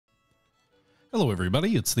Hello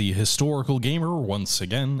everybody, it's the Historical Gamer once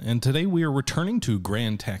again, and today we are returning to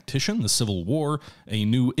Grand Tactician, the Civil War, a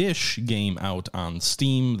new-ish game out on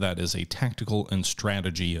Steam that is a tactical and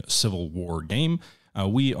strategy Civil War game.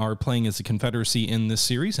 We are playing as the Confederacy in this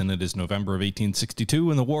series, and it is November of 1862,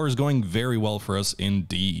 and the war is going very well for us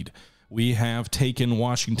indeed. We have taken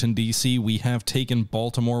Washington, D.C., we have taken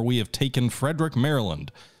Baltimore, we have taken Frederick,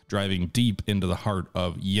 Maryland, driving deep into the heart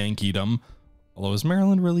of Yankeedom. Although, is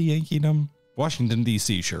Maryland really Yankeedom? Washington,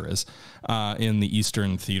 D.C. sure is, in the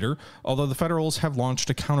Eastern Theater, although the Federals have launched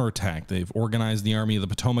a counterattack. They've organized the Army of the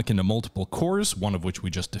Potomac into multiple corps, one of which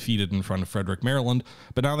we just defeated in front of Frederick, Maryland,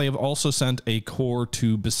 but now they have also sent a corps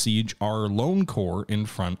to besiege our lone corps in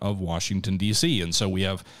front of Washington, D.C., and so we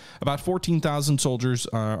have about 14,000 soldiers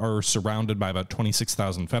are surrounded by about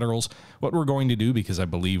 26,000 Federals. What we're going to do, because I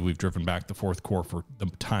believe we've driven back the 4th Corps for the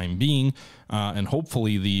time being, and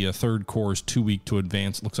hopefully the 3rd Corps is too weak to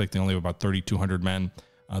advance. It looks like they only have about 3,200 men.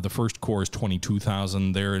 The 1st Corps is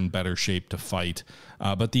 22,000. They're in better shape to fight.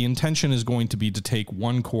 But the intention is going to be to take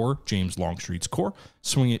one corps, James Longstreet's corps,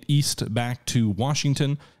 swing it east back to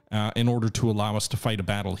Washington in order to allow us to fight a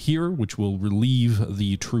battle here, which will relieve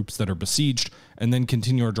the troops that are besieged, and then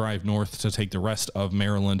continue our drive north to take the rest of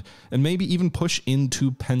Maryland, and maybe even push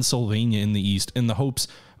into Pennsylvania in the east in the hopes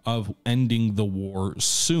of ending the war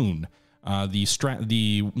soon.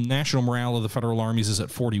 The national morale of the federal armies is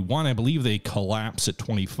at 41. I believe they collapse at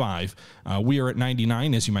 25. We are at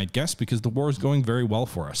 99, as you might guess, because the war is going very well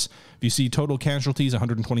for us. If you see total casualties,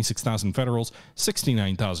 126,000 Federals,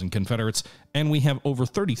 69,000 Confederates, and we have over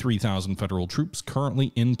 33,000 Federal troops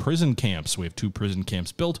currently in prison camps. We have 2 prison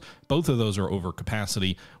camps built. Both of those are over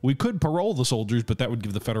capacity. We could parole the soldiers, but that would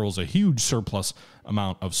give the Federals a huge surplus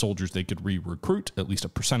amount of soldiers they could re-recruit, at least a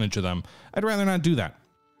percentage of them. I'd rather not do that.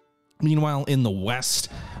 Meanwhile, in the west,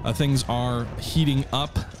 things are heating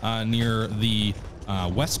up near the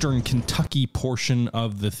western Kentucky portion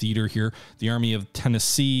of the theater here. The Army of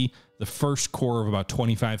Tennessee, the 1st Corps of about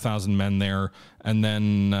 25,000 men there, and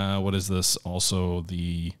then what is this? Also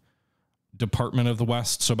the Department of the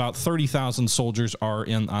West. So about 30,000 soldiers are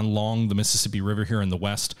along the Mississippi River here in the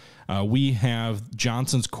west. We have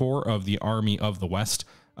Johnson's Corps of the Army of the West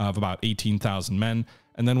of about 18,000 men.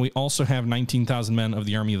 And then we also have 19,000 men of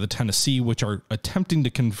the Army of the Tennessee, which are attempting to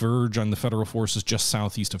converge on the federal forces just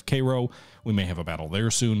southeast of Cairo. We may have a battle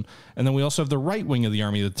there soon. And then we also have the right wing of the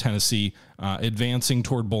Army of the Tennessee advancing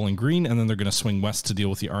toward Bowling Green, and then they're going to swing west to deal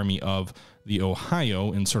with the Army of the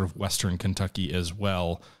Ohio in sort of western Kentucky as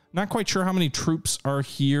well. Not quite sure how many troops are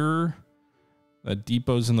here. That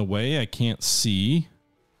depot's in the way. I can't see.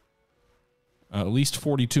 At least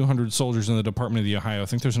 4,200 soldiers in the Department of the Ohio. I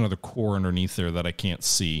think there's another corps underneath there that I can't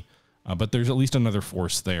see. But there's at least another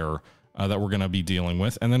force there that we're going to be dealing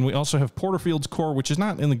with. And then we also have Porterfield's Corps, which is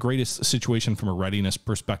not in the greatest situation from a readiness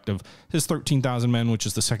perspective. His 13,000 men, which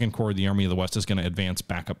is the 2nd Corps of the Army of the West, is going to advance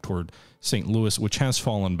back up toward St. Louis, which has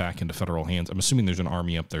fallen back into federal hands. I'm assuming there's an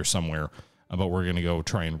army up there somewhere, but we're going to go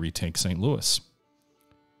try and retake St. Louis.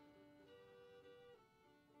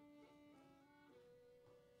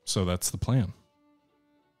 So that's the plan.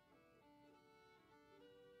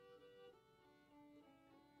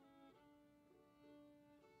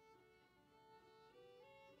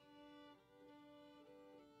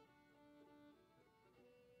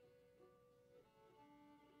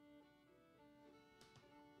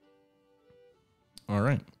 All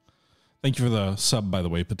right. Thank you for the sub, by the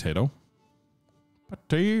way, Potato.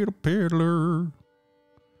 Potato Peddler.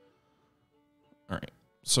 All right.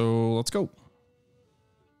 So let's go.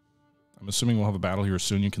 I'm assuming we'll have a battle here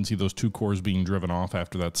soon. You can see those 2 corps being driven off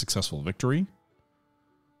after that successful victory.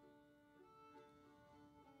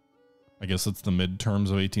 I guess it's the midterms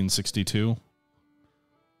of 1862.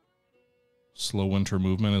 Slow winter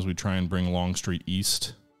movement as we try and bring Longstreet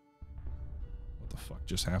east. What the fuck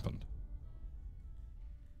just happened?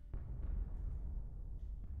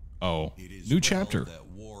 Oh, new chapter. That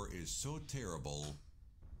war is so terrible,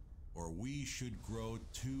 or we should grow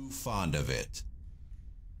too fond of it.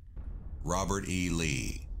 Robert E.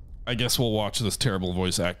 Lee. I guess we'll watch this terrible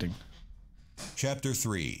voice acting. Chapter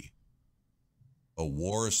 3. A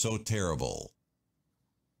War So Terrible.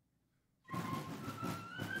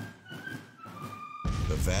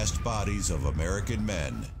 The vast bodies of American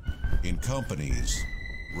men in companies,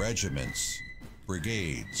 regiments,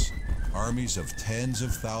 brigades, armies of tens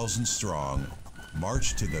of thousands strong,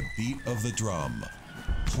 marched to the beat of the drum,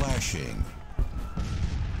 clashing,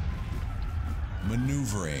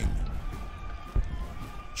 maneuvering,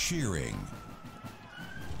 cheering,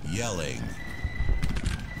 yelling,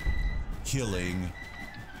 killing,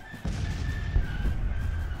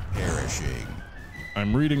 perishing.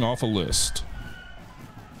 I'm reading off a list.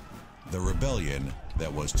 The rebellion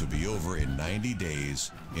that was to be over in 90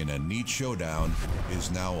 days in a neat showdown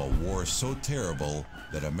is now a war so terrible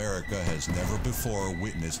that America has never before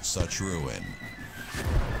witnessed such ruin.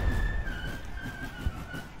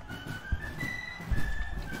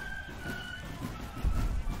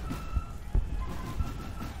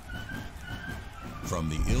 From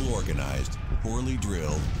the ill-organized, poorly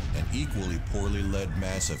drilled, and equally poorly led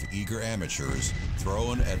mass of eager amateurs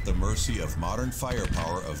thrown at the mercy of modern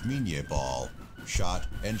firepower of Meier ball, shot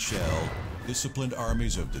and shelled, disciplined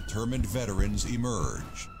armies of determined veterans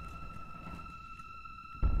emerge.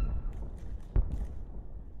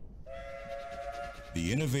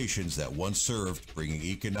 The innovations that once served bringing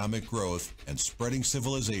economic growth and spreading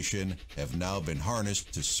civilization have now been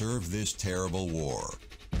harnessed to serve this terrible war.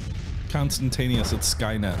 Constantaneous at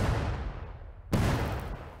Skynet.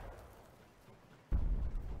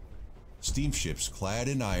 Steamships clad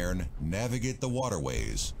in iron navigate the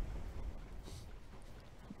waterways,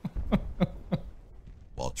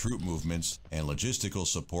 while troop movements and logistical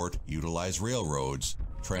support utilize railroads,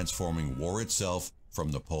 transforming war itself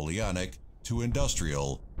from Napoleonic to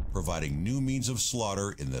industrial, providing new means of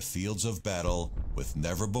slaughter in the fields of battle with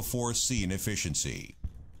never-before-seen efficiency.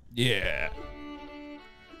 Yeah.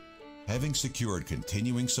 Having secured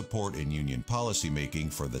continuing support in Union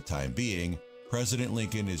policymaking for the time being, President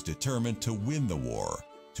Lincoln is determined to win the war,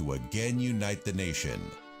 to again unite the nation.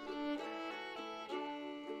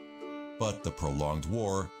 But the prolonged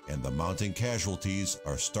war and the mounting casualties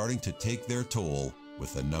are starting to take their toll,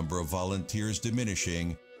 with the number of volunteers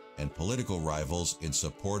diminishing and political rivals in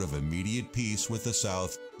support of immediate peace with the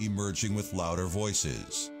South emerging with louder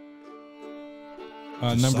voices.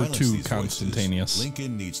 Number 2, voices, Constantaneous.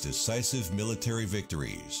 Lincoln needs decisive military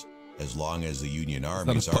victories. As long as the Union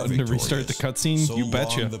armies Is that a are button to victorious, restart the cutscene? so You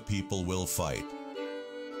betcha. long the people will fight.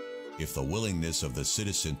 If the willingness of the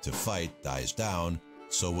citizen to fight dies down,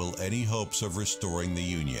 so will any hopes of restoring the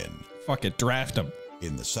Union. Fuck it, draft him.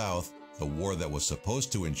 In the South, the war that was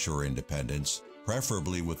supposed to ensure independence,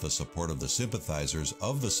 preferably with the support of the sympathizers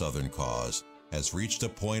of the Southern cause, has reached a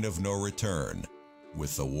point of no return.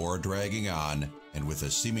 With the war dragging on, and with the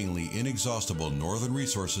seemingly inexhaustible Northern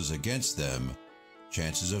resources against them,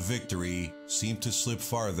 chances of victory seem to slip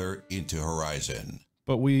farther into horizon.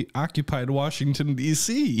 But we occupied Washington,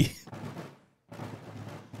 D.C.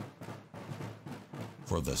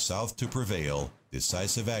 For the South to prevail,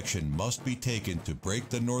 decisive action must be taken to break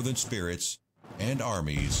the Northern spirits and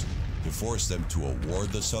armies, to force them to award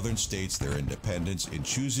the Southern states their independence in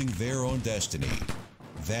choosing their own destiny.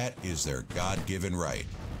 That is their God-given right,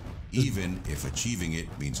 even if achieving it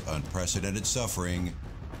means unprecedented suffering,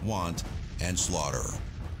 want, and slaughter.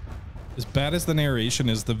 As bad as the narration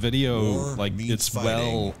is, the video, War like, means it's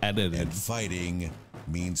fighting, well edited. and fighting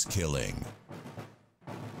means killing.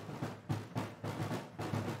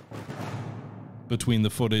 Between the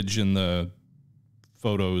footage and the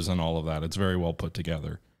photos and all of that, it's very well put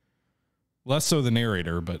together. Less so the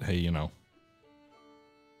narrator, but hey, you know.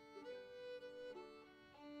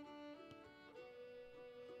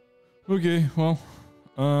 Okay, well,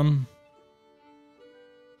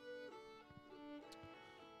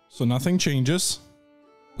 so nothing changes.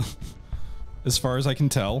 As far as I can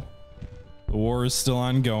tell, the war is still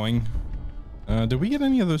ongoing. Did we get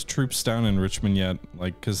any of those troops down in Richmond yet?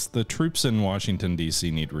 Like, because the troops in Washington,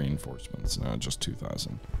 D.C. need reinforcements. No, just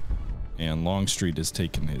 2,000. And Longstreet has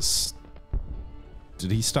taken his...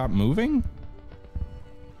 Did he stop moving?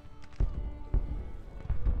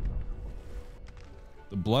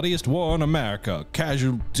 The bloodiest war in America.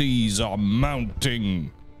 Casualties are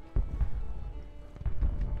mounting.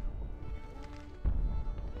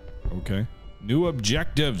 Okay. New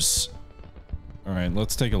objectives. All right,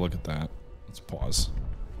 let's take a look at that. Let's pause.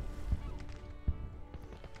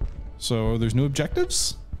 So there's new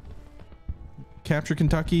objectives. Capture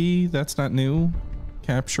Kentucky. That's not new.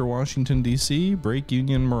 Capture Washington, D.C. Break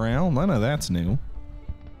Union morale. None of that's new.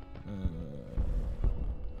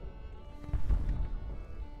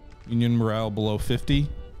 Union morale below 50.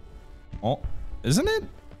 Oh, isn't it?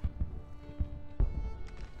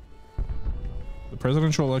 The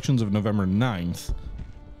presidential elections of November 9th.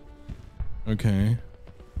 Okay.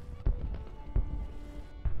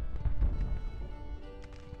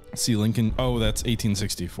 See Lincoln. Oh, that's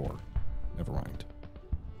 1864. Never mind.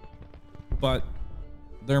 But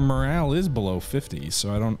their morale is below 50,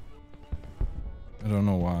 so I don't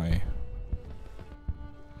know why.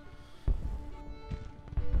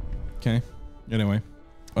 Okay. Anyway.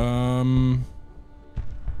 What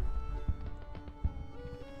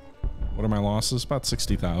are my losses? About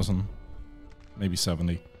 60,000. Maybe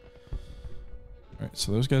 70. All right,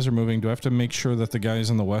 so those guys are moving. Do I have to make sure that the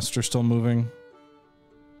guys in the west are still moving?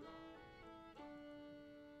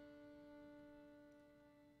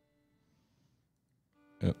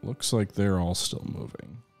 It looks like they're all still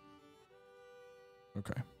moving.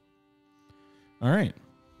 Okay. All right.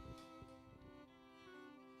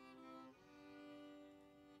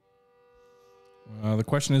 The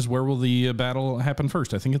question is, where will the battle happen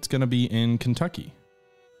first? I think it's going to be in Kentucky.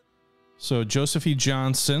 So Joseph E.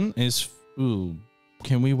 Johnston is... Ooh,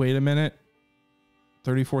 can we wait a minute?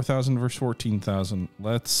 34,000 versus 14,000.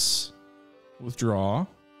 Let's withdraw.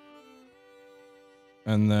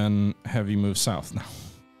 And then have you move south now.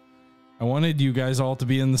 I wanted you guys all to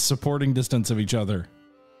be in the supporting distance of each other.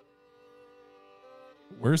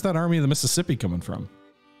 Where's that army of the Mississippi coming from?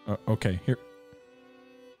 Okay, here.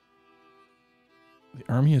 The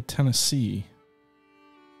Army of Tennessee.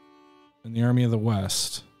 And the Army of the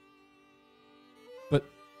West. But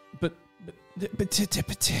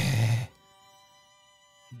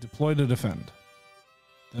deploy to defend.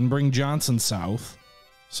 Then bring Johnson south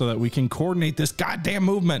so that we can coordinate this goddamn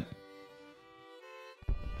movement.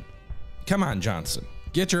 Come on, Johnson.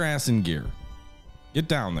 Get your ass in gear. Get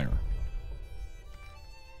down there.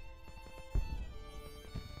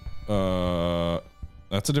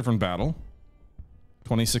 That's a different battle.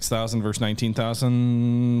 26,000 versus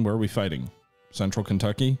 19,000. Where are we fighting? Central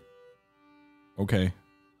Kentucky? Okay.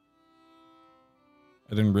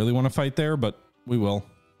 I didn't really want to fight there, but we will.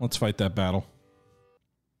 Let's fight that battle.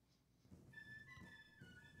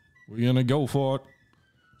 We're gonna go for it.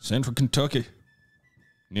 Central Kentucky.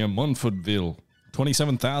 Near Munfordville.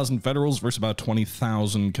 27,000 Federals versus about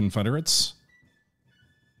 20,000 Confederates.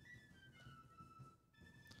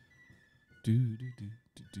 And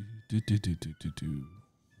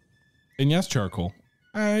yes, Charcoal,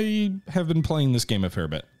 I have been playing this game a fair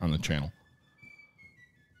bit on the channel.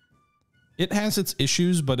 It has its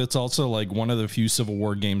issues, but it's also like one of the few Civil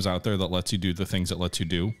War games out there that lets you do the things it lets you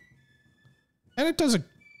do. And it does a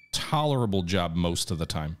tolerable job most of the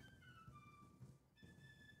time.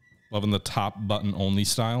 Loving the top button only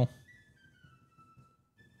style.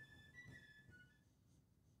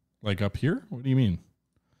 Like up here? What do you mean?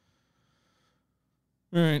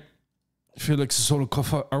 All right. Felix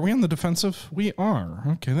Solokoffa. Are we on the defensive? We are.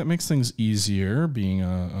 Okay, that makes things easier being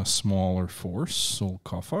a smaller force.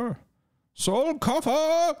 Solokoffa.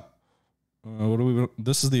 Solokoffa! What do we...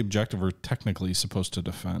 This is the objective we're technically supposed to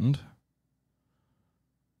defend.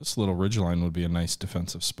 This little ridgeline would be a nice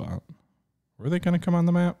defensive spot. Where are they going to come on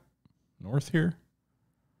the map? North here?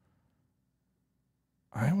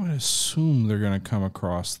 I would assume they're going to come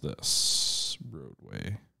across this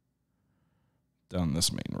roadway. Down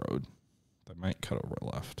this main road. That might cut over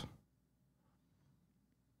left.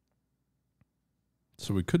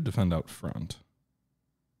 So we could defend out front.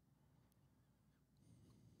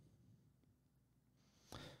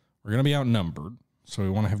 We're going to be outnumbered, so we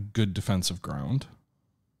want to have good defensive ground.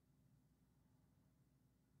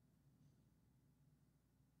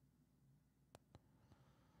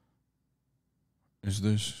 Is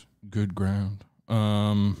this good ground?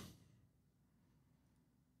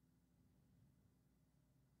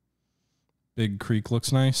 Big creek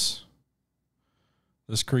looks nice.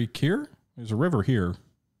 This creek here? There's a river here.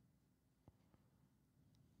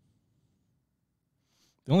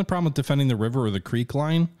 The only problem with defending the river or the creek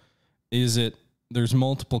line is there's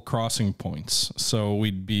multiple crossing points. So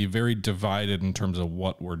we'd be very divided in terms of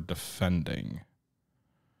what we're defending.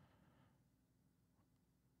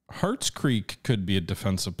 Harts Creek could be a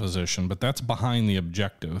defensive position, but that's behind the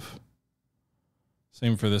objective.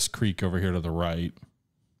 Same for this creek over here to the right.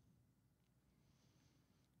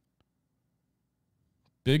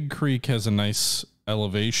 Big Creek has a nice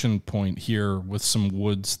elevation point here with some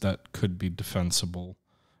woods that could be defensible.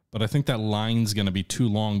 But I think that line's going to be too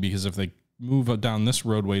long because if they move down this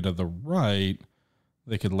roadway to the right,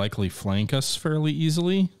 they could likely flank us fairly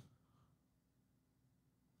easily.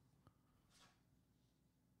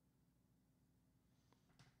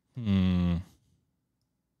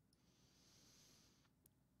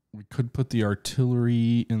 We could put the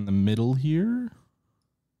artillery in the middle here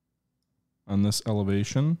on this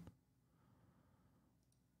elevation.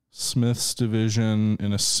 Smith's division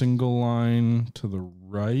in a single line to the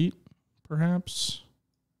right, perhaps.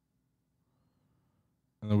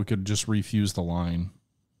 And then we could just refuse the line.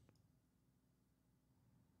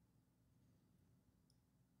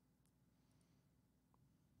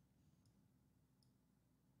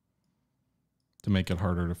 To make it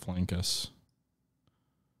harder to flank us.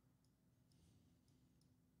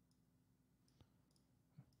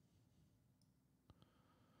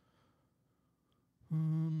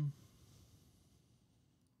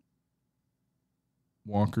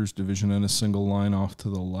 Walker's division in a single line off to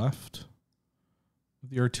the left.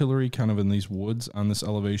 The artillery kind of in these woods on this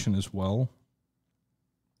elevation as well.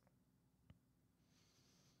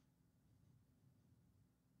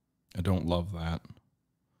 I don't love that.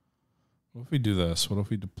 What if we do this? What if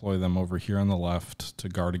we deploy them over here on the left to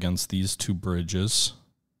guard against these two bridges?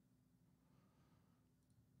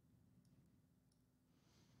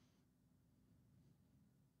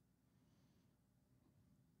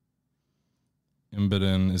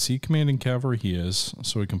 Imboden, is he commanding cavalry? He is.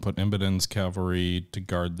 So we can put Imboden's cavalry to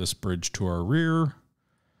guard this bridge to our rear.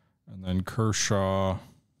 And then Kershaw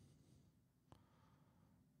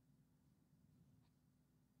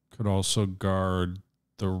could also guard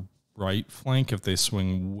the right flank if they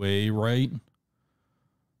swing way right.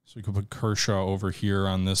 So we could put Kershaw over here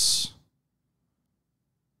on this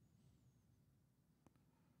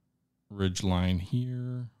ridge line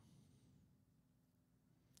here.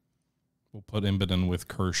 We'll put Imboden with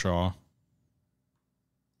Kershaw.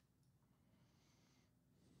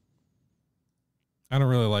 I don't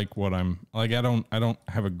really like what I'm like. I don't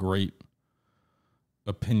have a great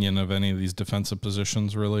opinion of any of these defensive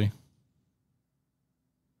positions, really.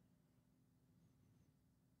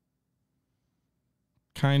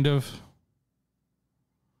 Kind of.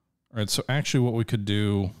 All right, so actually what we could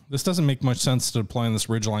do, this doesn't make much sense to deploy on this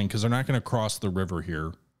ridgeline because they're not going to cross the river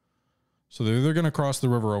here. So they're either going to cross the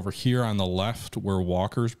river over here on the left where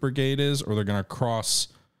Walker's brigade is, or they're going to cross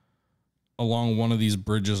along one of these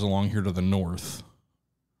bridges along here to the north,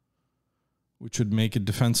 which would make a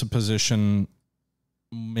defensive position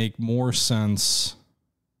make more sense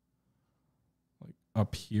like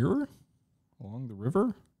up here along the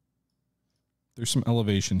river. There's some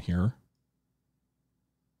elevation here.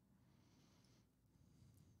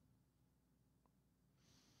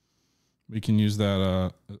 We can use that.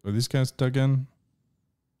 Are these guys dug in?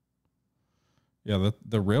 Yeah,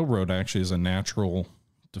 the railroad actually is a natural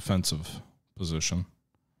defensive position.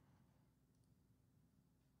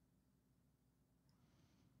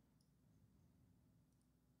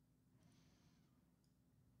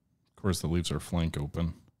 Of course, that leaves our flank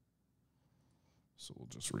open. So we'll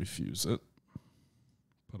just refuse it.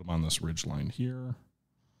 Put them on this ridge line here.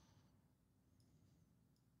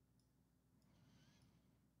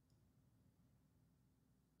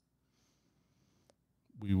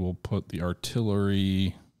 We will put the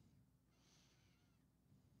artillery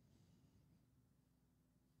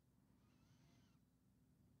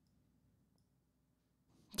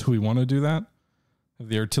do we want to do that? Have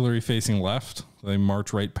the artillery facing left? They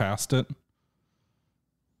march right past it.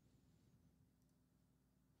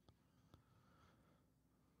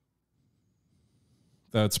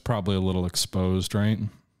 That's probably a little exposed, right?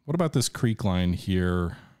 What about this creek line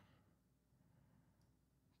here?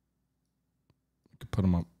 I could put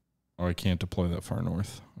them up. Oh, I can't deploy that far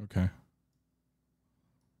north. Okay.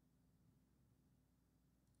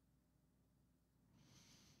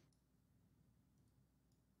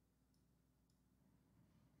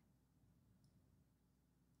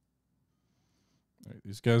 All right,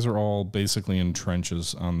 these guys are all basically in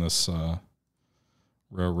trenches on this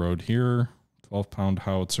railroad here. 12-pound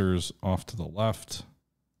howitzers off to the left.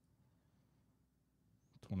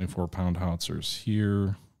 24-pound howitzers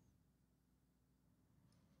here.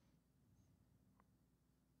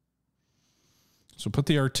 So put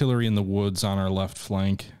the artillery in the woods on our left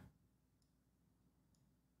flank.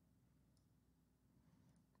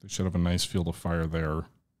 They should have a nice field of fire there.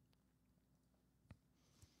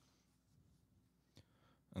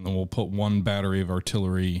 And then we'll put one battery of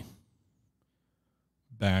artillery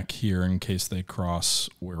back here in case they cross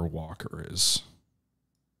where Walker is.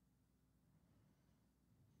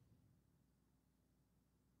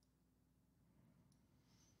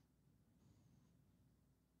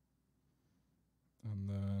 And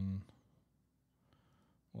then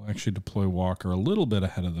we'll actually deploy Walker a little bit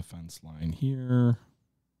ahead of the fence line here.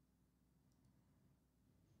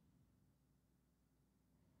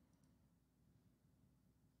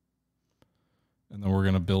 And then we're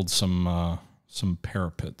going to build some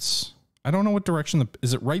parapets. I don't know what direction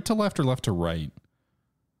is it right to left or left to right?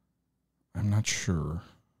 I'm not sure.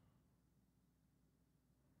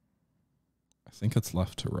 I think it's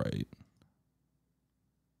left to right.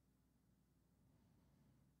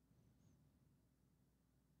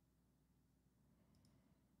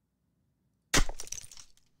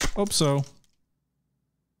 Hope so.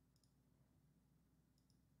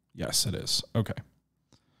 Yes, it is. Okay.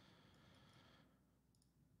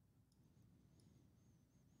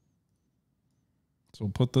 So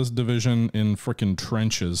we'll put this division in frickin'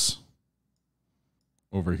 trenches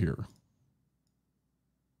over here.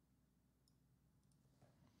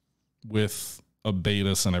 With abate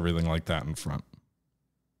us and everything like that in front.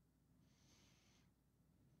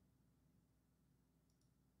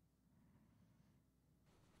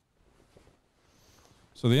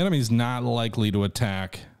 So the enemy's not likely to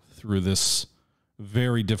attack through this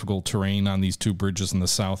very difficult terrain on these two bridges in the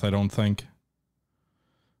south, I don't think.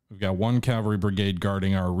 We've got one cavalry brigade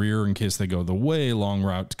guarding our rear in case they go the way long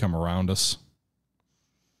route to come around us.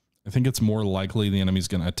 I think it's more likely the enemy's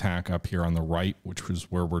going to attack up here on the right, which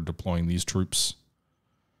is where we're deploying these troops.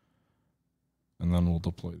 And then we'll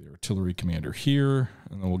deploy the artillery commander here,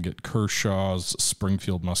 and then we'll get Kershaw's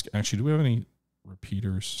Springfield musket. Actually, do we have any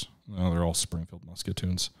repeaters? No, they're all Springfield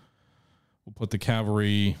musketoons. We'll put the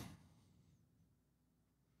cavalry...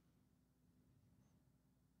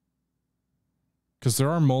 Because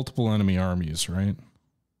there are multiple enemy armies, right?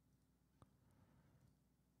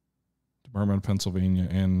 Department of Pennsylvania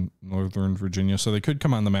and Northern Virginia. So they could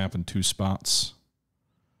come on the map in two spots.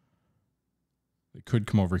 They could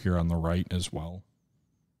come over here on the right as well.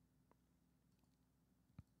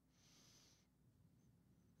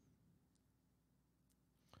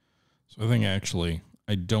 So I think actually,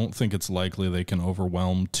 I don't think it's likely they can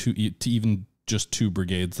overwhelm even just two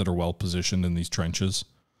brigades that are well positioned in these trenches.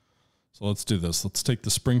 So let's do this. Let's take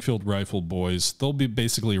the Springfield Rifle boys. They'll be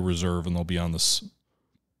basically a reserve, and they'll be on this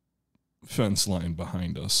fence line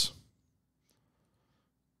behind us.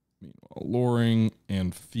 Meanwhile, Loring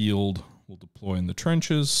and Field will deploy in the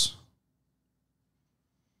trenches.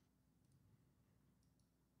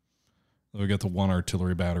 We've got the one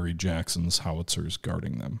artillery battery, Jackson's howitzers,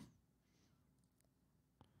 guarding them.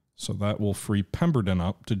 So that will free Pemberton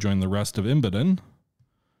up to join the rest of Imboden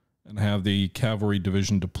and have the cavalry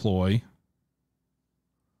division deploy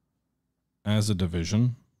as a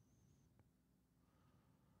division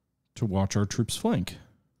to watch our troops flank.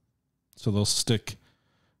 So they'll stick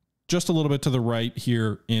just a little bit to the right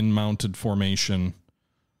here in mounted formation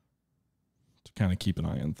to kind of keep an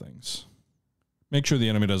eye on things. Make sure the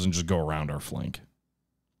enemy doesn't just go around our flank.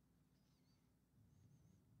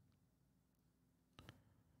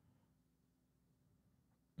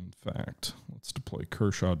 In fact, let's deploy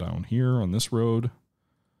Kershaw down here on this road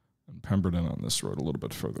and Pemberton on this road a little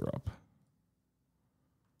bit further up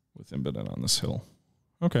with Imboden on this hill.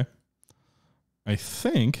 Okay. I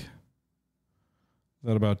think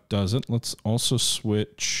that about does it. Let's also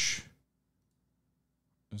switch.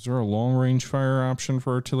 Is there a long-range fire option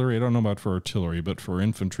for artillery? I don't know about for artillery, but for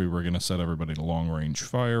infantry, we're going to set everybody to long-range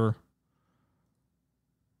fire.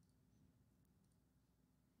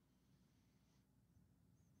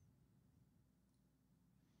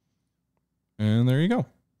 And there you go.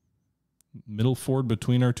 Middle ford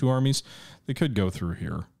between our two armies. They could go through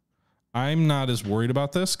here. I'm not as worried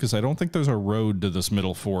about this because I don't think there's a road to this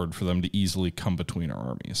middle ford for them to easily come between our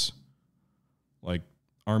armies. Like,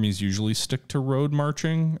 armies usually stick to road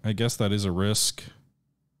marching. I guess that is a risk.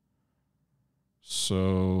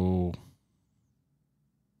 So...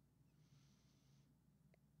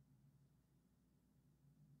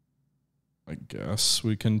 I guess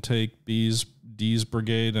we can take D's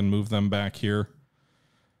brigade and move them back here.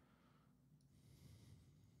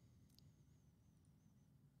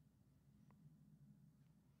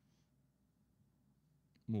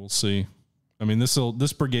 We'll see. I mean,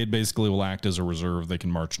 this brigade basically will act as a reserve. They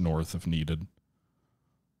can march north if needed.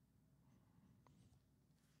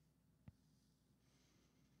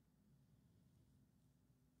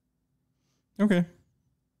 Okay.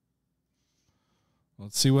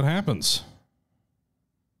 Let's see what happens.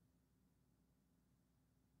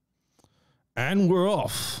 And we're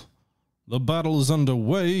off. The battle is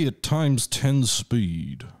underway at times 10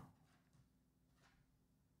 speed.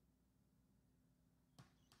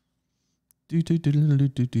 I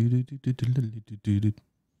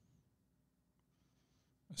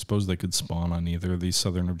suppose they could spawn on either of these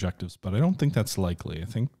southern objectives, but I don't think that's likely. I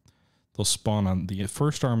think they'll spawn on the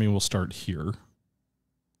first army will start here.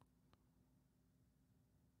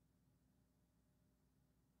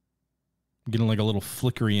 I'm getting like a little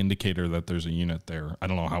flickery indicator that there's a unit there. I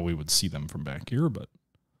don't know how we would see them from back here, but...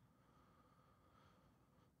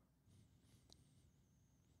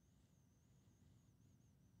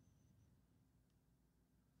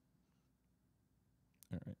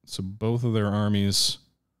 All right, so both of their armies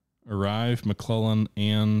arrive, McClellan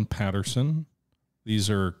and Patterson. These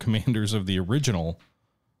are commanders of the original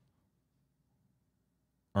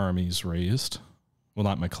armies raised. Well,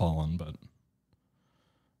 not McClellan, but...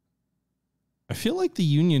 I feel like the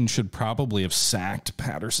Union should probably have sacked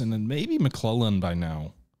Patterson and maybe McClellan by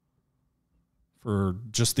now for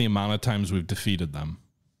just the amount of times we've defeated them.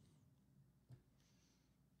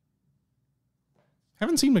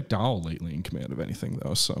 Haven't seen McDowell lately in command of anything,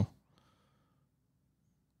 though, so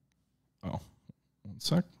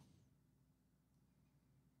sec.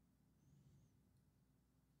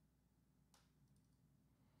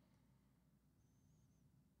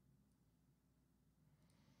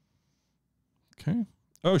 Okay.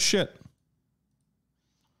 Oh, shit.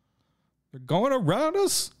 They're going around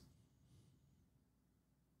us.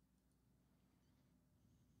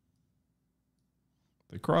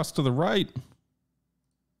 They crossed to the right.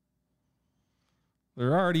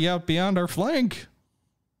 They're already out beyond our flank.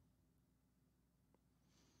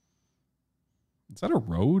 Is that a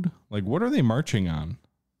road? Like, what are they marching on?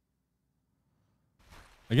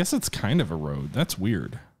 I guess it's kind of a road. That's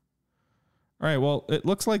weird. All right, well, it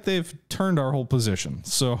looks like they've turned our whole position.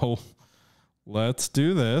 So let's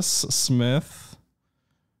do this. Smith,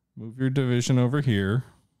 move your division over here.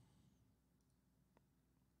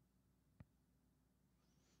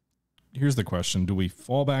 Here's the question. Do we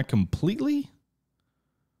fall back completely?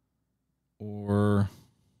 Or...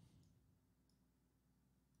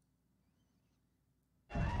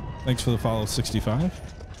 Thanks for the follow, 65.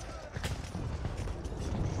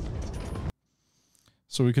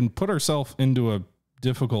 So we can put ourselves into a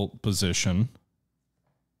difficult position.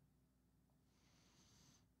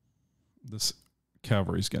 This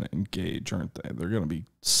cavalry's going to engage, aren't they? They're going to be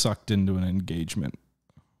sucked into an engagement.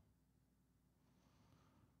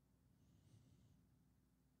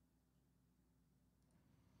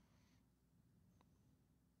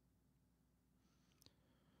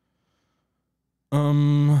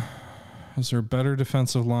 Is there a better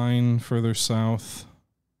defensive line further south?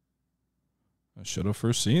 I should have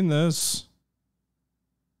foreseen this.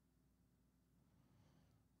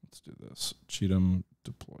 Let's do this. Cheatham,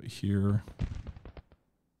 deploy here.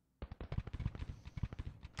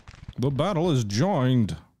 The battle is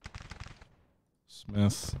joined.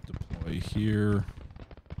 Smith, deploy here.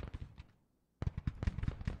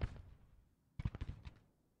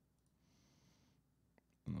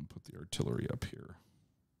 And then put the artillery up here.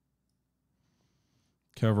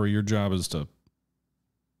 Cavalry, your job is to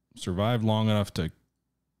survive long enough to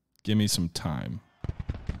give me some time.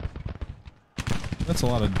 That's a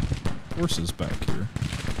lot of horses back here.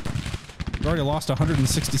 We've already lost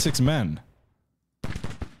 166 men.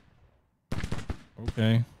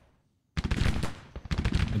 Okay.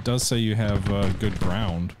 It does say you have good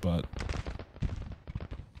ground, but...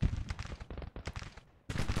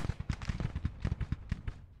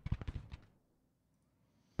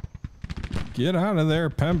 Get out of there,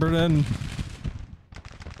 Pemberton.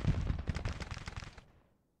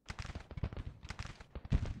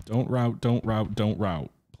 Don't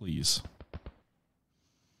route, please.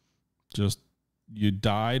 Just, you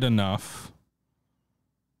died enough.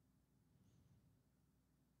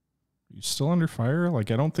 Are you still under fire?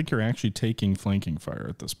 Like, I don't think you're actually taking flanking fire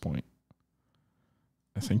at this point.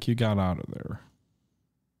 I think you got out of there.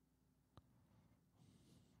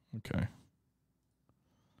 Okay.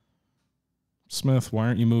 Smith, why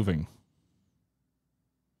aren't you moving?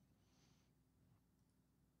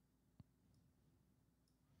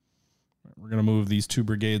 We're going to move these two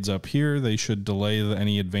brigades up here. They should delay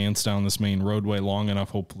any advance down this main roadway long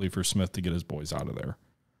enough, hopefully, for Smith to get his boys out of there.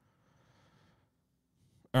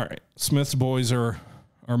 All right. Smith's boys are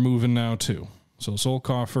moving now, too. So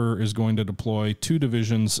Solkoffer is going to deploy 2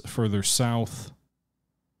 divisions further south.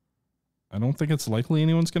 I don't think it's likely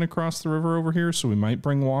anyone's going to cross the river over here, so we might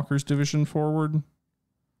bring Walker's division forward.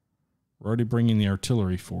 We're already bringing the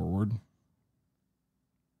artillery forward.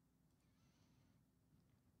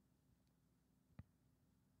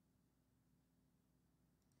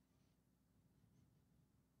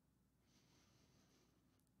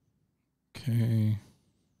 Okay.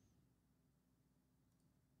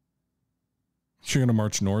 You're going to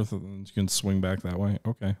march north and then you can swing back that way?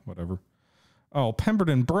 Okay, whatever. Oh,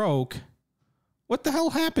 Pemberton broke. What the hell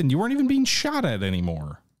happened? You weren't even being shot at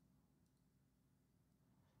anymore.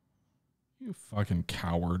 You fucking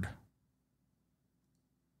coward.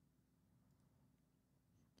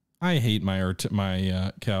 I hate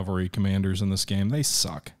my cavalry commanders in this game. They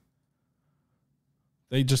suck.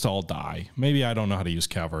 They just all die. Maybe I don't know how to use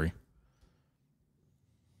cavalry.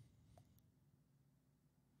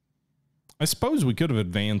 I suppose we could have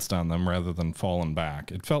advanced on them rather than fallen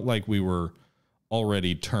back. It felt like we were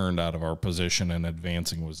already turned out of our position and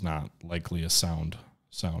advancing was not likely a sound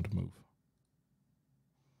move.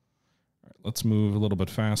 All right, let's move a little bit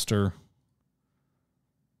faster.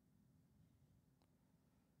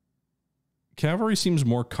 Cavalry seems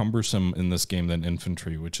more cumbersome in this game than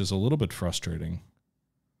infantry, which is a little bit frustrating.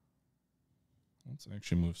 Let's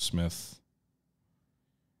actually move Smith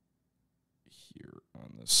here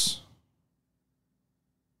on this.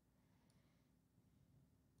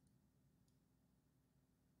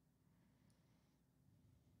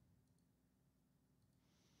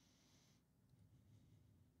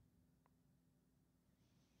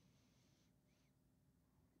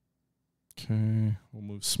 Okay, we'll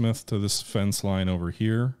move Smith to this fence line over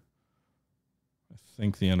here. I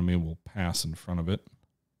think the enemy will pass in front of it.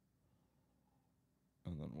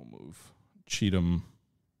 And then we'll move Cheatham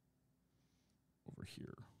over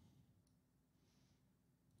here.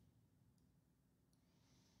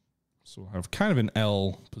 So we'll have kind of an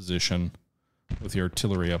L position with the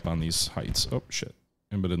artillery up on these heights. Oh, shit.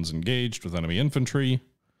 Imboden's engaged with enemy infantry.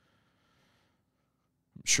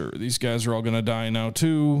 I'm sure these guys are all going to die now,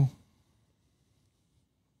 too.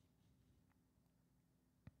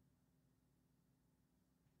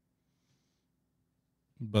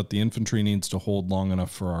 But the infantry needs to hold long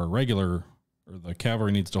enough for our regular, or the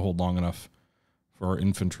cavalry needs to hold long enough for our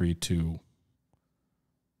infantry to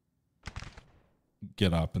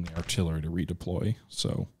get up and the artillery to redeploy.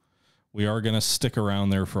 So we are going to stick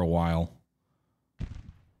around there for a while.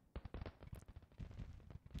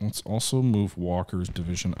 Let's also move Walker's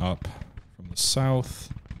division up from the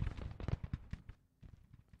south.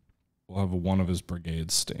 We'll have one of his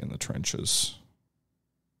brigades stay in the trenches.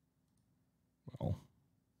 Well,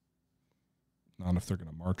 not if they're going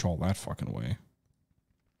to march all that fucking way.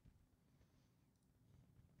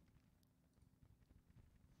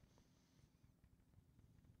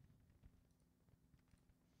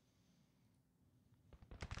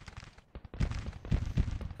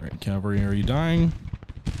 All right, cavalry, are you dying?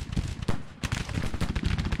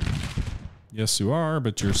 Yes, you are,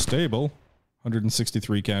 but you're stable.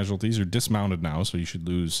 163 casualties. You're dismounted now, so you should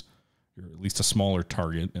lose your at least a smaller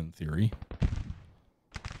target in theory.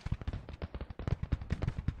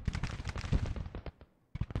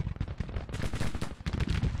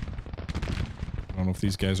 I don't know if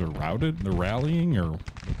these guys are routed, they're rallying, or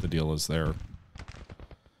what the deal is there. All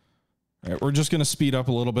right, we're just going to speed up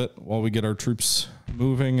a little bit while we get our troops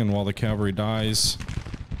moving and while the cavalry dies.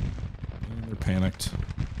 And they're panicked.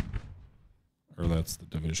 Or that's the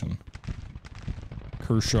division.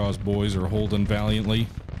 Kershaw's boys are holding valiantly.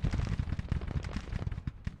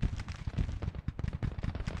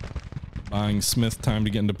 Buying Smith time to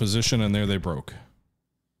get into position, and there they broke.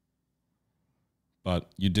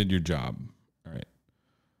 But you did your job. All right.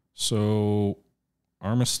 So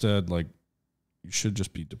Armistead, like, you should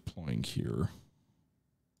just be deploying here.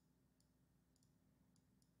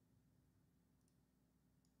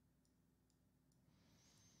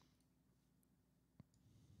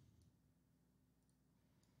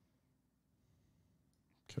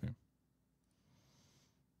 Okay.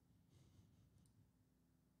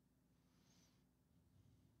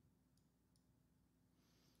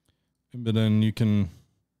 But then you can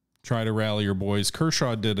try to rally your boys.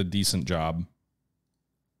 Kershaw did a decent job.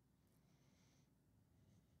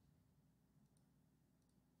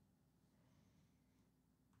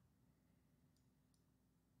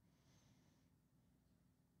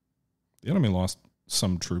 The enemy lost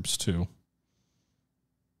some troops too.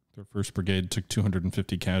 Their first brigade took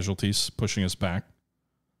 250 casualties, pushing us back.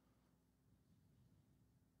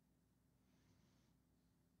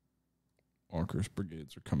 Walker's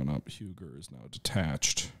brigades are coming up. Huger is now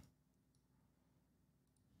detached.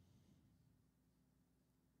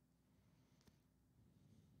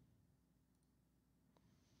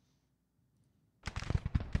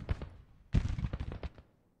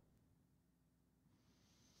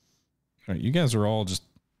 All right, you guys are all just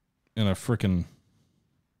in a frickin'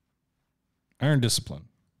 iron discipline.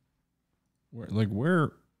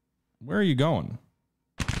 Where are you going?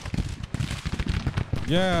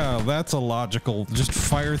 Yeah, that's a logical. Just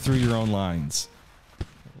fire through your own lines.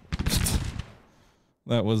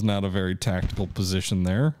 That was not a very tactical position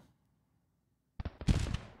there.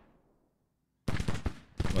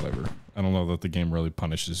 Whatever. I don't know that the game really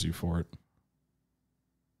punishes you for it.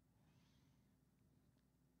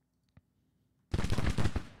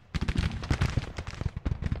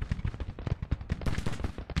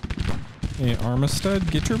 Hey, Armistead,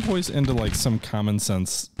 get your boys into like some common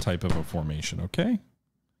sense type of a formation, okay?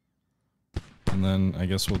 And then I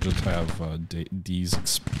guess we'll just have D's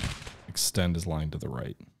extend his line to the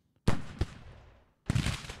right.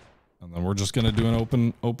 And then we're just going to do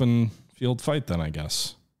an open field fight then, I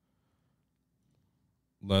guess.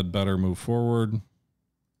 Ledbetter move forward.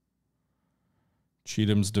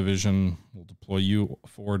 Cheatham's division will deploy you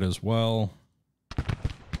forward as well.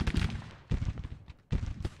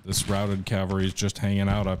 This routed cavalry is just hanging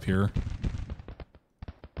out up here.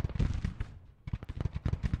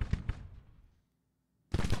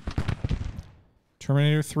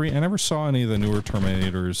 Terminator 3. I never saw any of the newer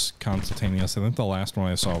Terminators consultaneous. I think the last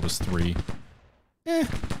one I saw was 3.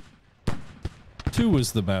 2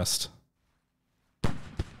 was the best.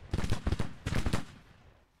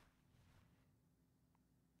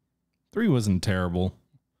 Three wasn't terrible.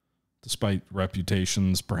 despite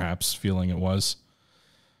reputations perhaps feeling it was.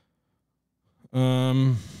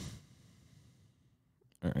 All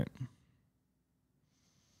right.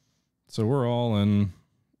 So we're all in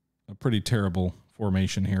a pretty terrible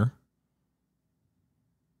formation here.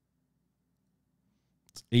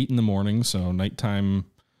 It's 8 in the morning, so nighttime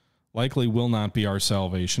likely will not be our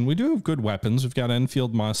salvation. We do have good weapons. We've got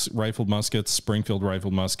Enfield rifled muskets, Springfield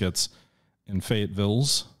rifled muskets, and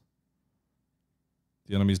Fayettevilles.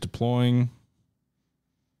 The enemy's deploying.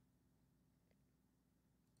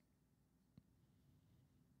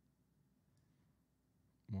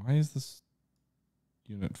 Why is this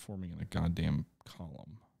unit forming in a goddamn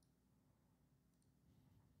column?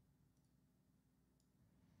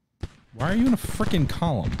 Why are you in a freaking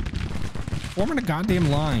column? Form in a goddamn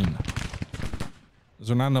line. Is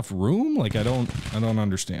there not enough room? Like, I don't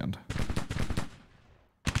understand.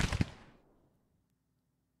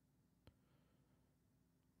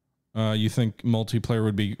 You think multiplayer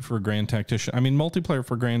would be for Grand Tactician? I mean, multiplayer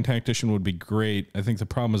for Grand Tactician would be great. I think the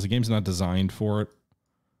problem is the game's not designed for it.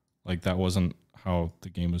 Like, that wasn't how the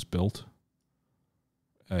game was built.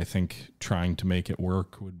 I think trying to make it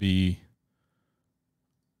work would be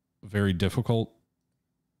very difficult.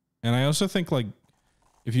 And I also think, like,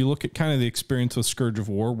 if you look at kind of the experience with Scourge of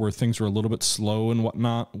War, where things were a little bit slow and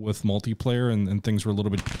whatnot with multiplayer and things were a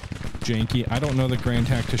little bit janky, I don't know that Grand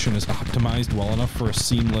Tactician is optimized well enough for a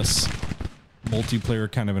seamless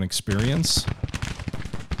multiplayer kind of an experience.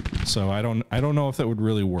 So I don't know if that would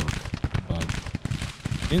really work. But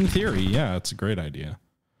in theory, yeah, it's a great idea.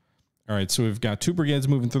 All right, so we've got 2 brigades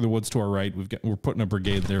moving through the woods to our right. We're putting a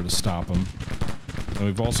brigade there to stop them. And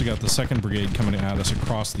we've also got the 2nd brigade coming at us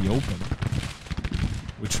across the open,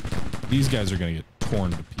 which these guys are going to get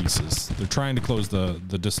torn to pieces. They're trying to close the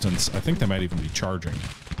distance. I think they might even be charging.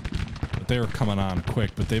 But they're coming on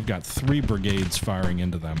quick, but they've got 3 brigades firing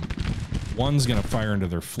into them. One's going to fire into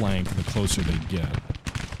their flank the closer they get.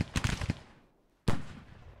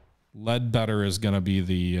 Ledbetter is going to be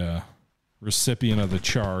the recipient of the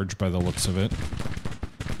charge by the looks of it.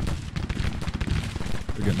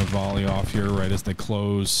 They're getting a volley off here right as they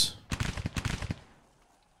close.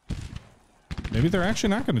 Maybe they're actually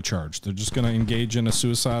not going to charge. They're just going to engage in a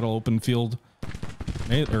suicidal open field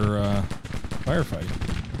firefight.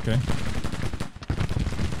 Okay.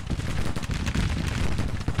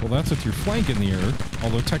 Well, that's with your flank in the air.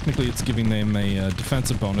 Although technically it's giving them a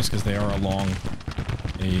defensive bonus because they are along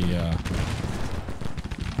a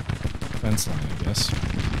fence line, I guess.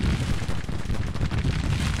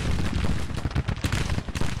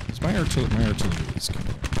 My artillery is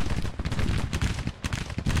coming.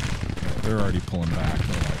 Okay, they're already pulling back.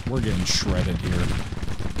 Like, we're getting shredded here.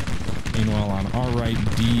 Meanwhile, on our right,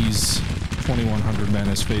 D's 2,100 men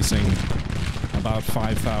is facing about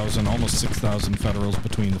 5,000, almost 6,000 Federals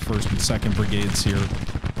between the 1st and 2nd brigades here.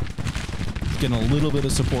 Getting a little bit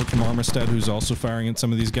of support from Armistead, who's also firing at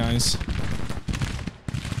some of these guys.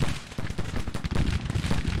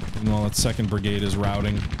 Meanwhile, that 2nd brigade is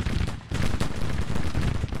routing.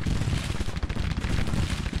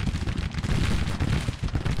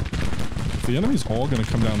 The enemy's all going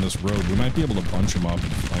to come down this road. We might be able to bunch them up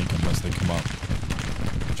and flank them as they come up,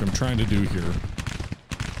 which I'm trying to do here.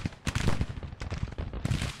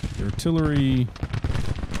 The artillery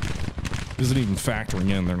isn't even factoring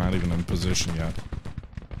in. They're not even in position yet.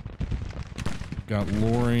 We've got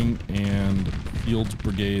Loring and Fields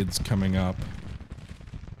brigades coming up.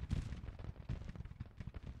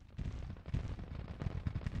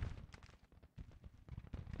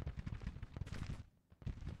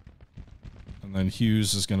 And then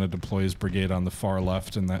Hughes is going to deploy his brigade on the far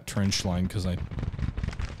left in that trench line because I'm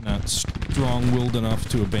not strong-willed enough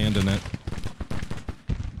to abandon it.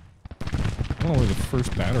 I don't know where the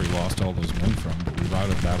 1st battery lost all those men from, but we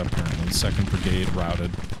routed that apparently. 2nd brigade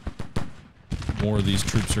routed. More of these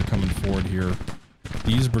troops are coming forward here.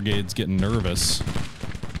 These brigades getting nervous.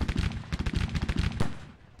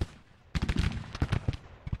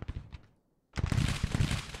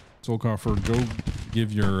 Zolkoffer, go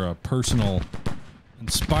give your personal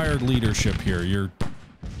inspired leadership here. Your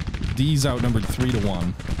D's outnumbered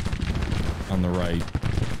 3-1 on the right.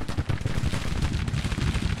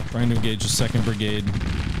 Trying to engage the 2nd brigade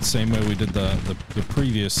the same way we did the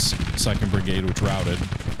previous 2nd brigade, which routed.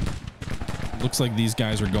 Looks like these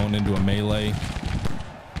guys are going into a melee.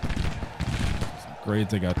 Great,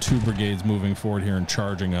 they got 2 brigades moving forward here and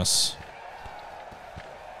charging us.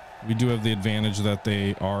 We do have the advantage that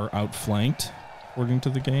they are outflanked, according to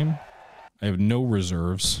the game. I have no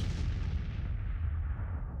reserves.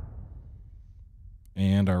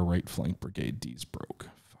 And our right flank brigade D's broke.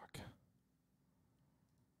 Fuck.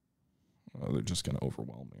 Oh, they're just going to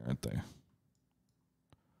overwhelm me, aren't they?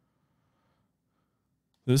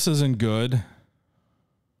 This isn't good.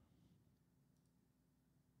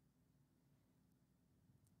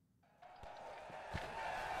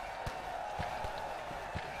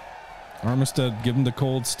 Armistead, give them the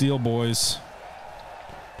cold steel, boys.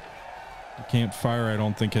 You can't fire, I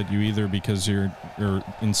don't think, at you either because you're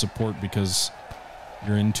in support because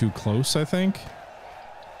you're in too close, I think.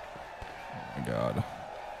 Oh my god.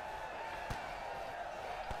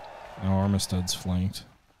 Now Armistead's flanked.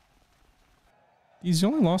 He's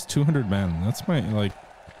only lost 200 men. That's my, like,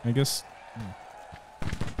 I guess.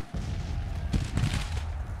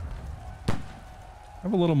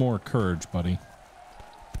 Have a little more courage, buddy.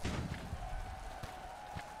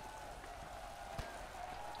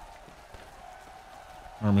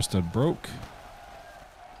 Armistead broke.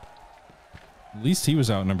 At least he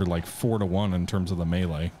was outnumbered like 4-1 in terms of the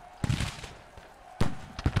melee.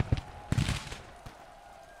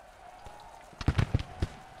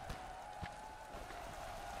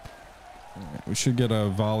 Right, we should get a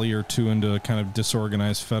volley or two into kind of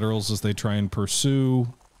disorganized Federals as they try and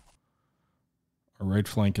pursue. Our right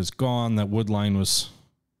flank is gone. That wood line was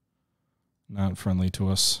not friendly to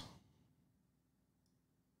us.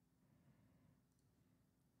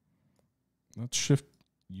 Let's shift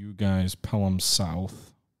you guys Pelham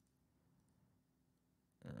south.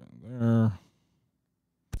 There.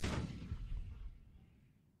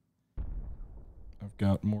 I've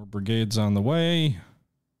got more brigades on the way.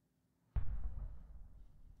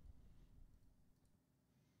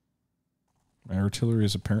 My artillery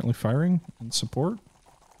is apparently firing in support.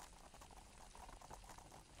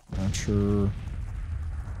 Not sure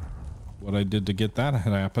what I did to get that to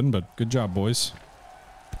happen, but good job, boys.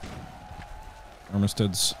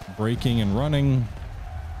 Armistead's braking and running.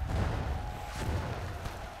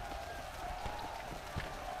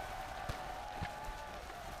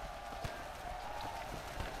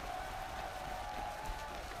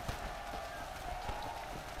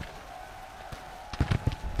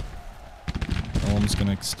 Pelham's going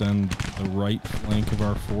to extend the right flank of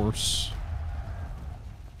our force.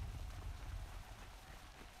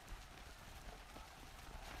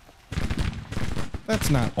 That's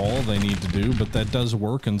not all they need to do, but that does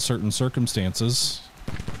work in certain circumstances.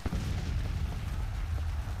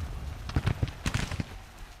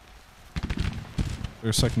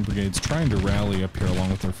 Their 2nd Brigade's trying to rally up here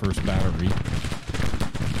along with their 1st battery.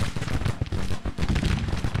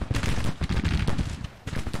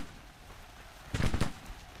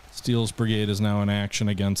 Steele's brigade is now in action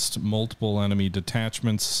against multiple enemy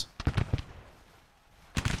detachments.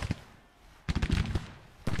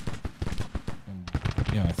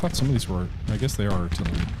 Yeah, I thought some of these were, I guess they are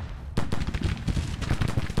artillery.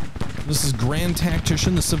 This is Grand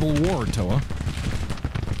Tactician, the Civil War, Toa.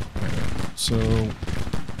 So,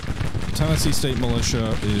 the Tennessee State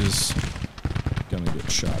Militia is gonna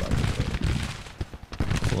get shot up a bit.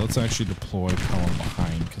 So let's actually deploy Pelham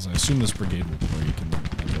behind, because I assume this brigade will break and we'll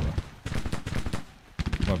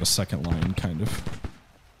have a 2nd line, kind of.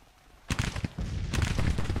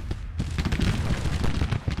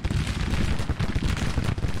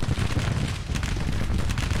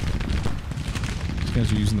 These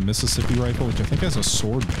guys are using the Mississippi rifle, which I think has a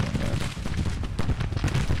sword on that.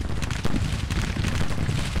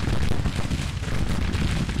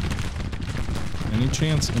 Any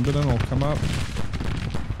chance Impotent will come up?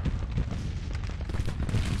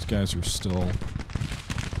 These guys are still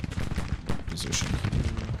positioned here.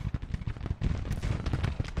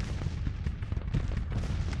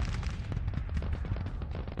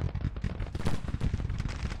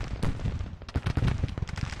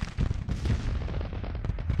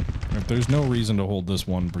 There's no reason to hold this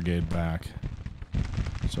 1 brigade back.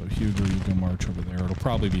 So Huger, you go march over there. It'll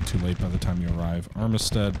probably be too late by the time you arrive.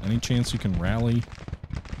 Armistead, any chance you can rally?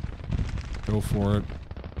 Go for it.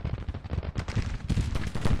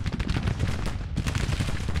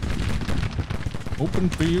 Open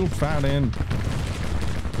field fighting.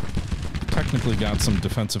 Technically got some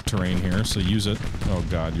defensive terrain here, so use it. Oh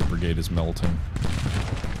god, your brigade is melting.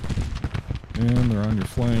 And they're on your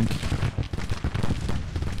flank.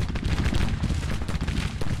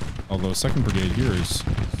 Although 2nd Brigade here is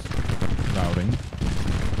routing.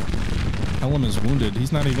 Pelham is wounded.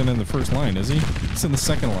 He's not even in the 1st line, is he? He's in the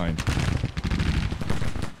 2nd line.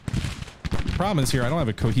 The problem is here, I don't have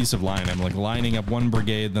a cohesive line. I'm like lining up 1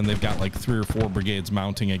 brigade, then they've got like 3 or 4 brigades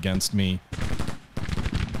mounting against me.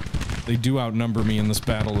 They do outnumber me in this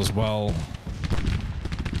battle as well.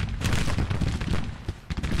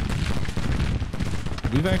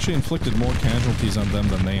 We've actually inflicted more casualties on them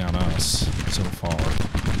than they on us so far.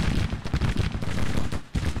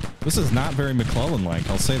 This is not very McClellan-like,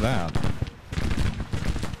 I'll say that.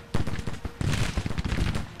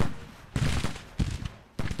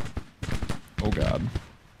 Oh god.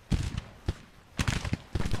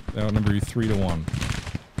 They outnumber you 3-1.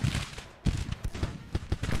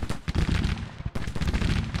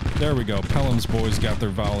 There we go. Pelham's boys got their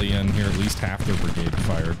volley in here. At least half their brigade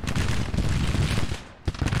fired.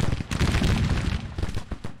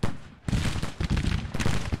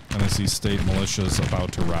 Tennessee State militia's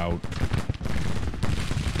about to rout.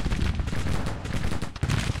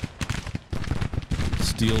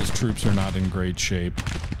 Steele's troops are not in great shape.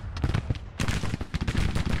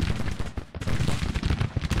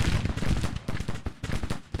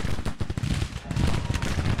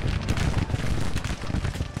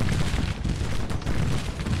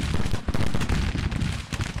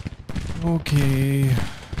 Okay.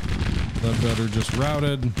 Ledbetter just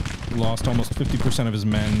routed. Lost almost 50% of his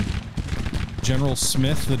men. General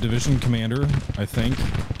Smith, the division commander, I think,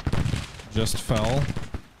 just fell.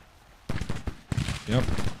 Yep.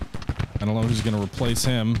 I don't know who's going to replace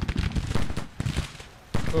him.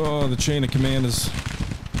 Oh, the chain of command is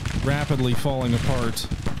rapidly falling apart.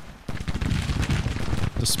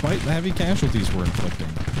 Despite the heavy casualties we're inflicting.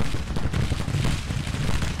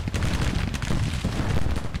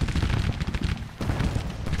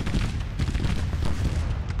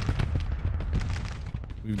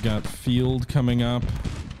 We've got field coming up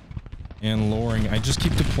and lowering. I just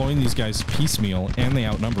keep deploying these guys piecemeal and they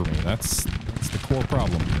outnumber me. That's the core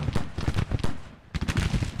problem here.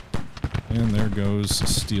 And there goes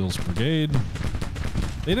Steele's brigade.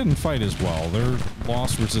 They didn't fight as well. Their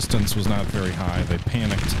loss resistance was not very high. They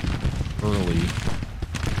panicked early.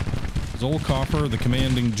 Zolkoffer, the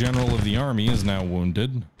commanding general of the army, is now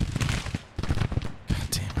wounded. God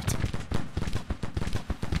damn it.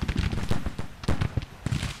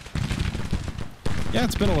 Yeah,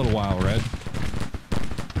 it's been a little while, Red.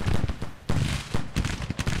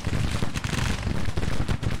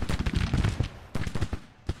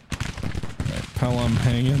 Alright, Pelham,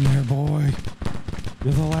 hang in there, boy.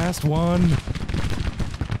 You're the last one.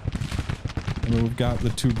 I mean, we've got the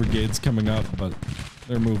 2 brigades coming up, but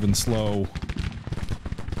they're moving slow.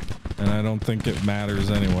 And I don't think it matters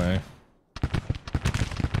anyway.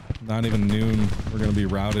 Not even noon, we're going to be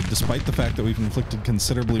routed, despite the fact that we've inflicted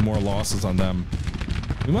considerably more losses on them.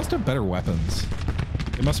 We must have better weapons.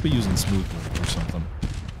 They must be using smooth move or something.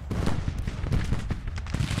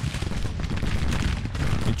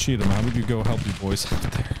 Hey, Cheatham, how would you go help your boys out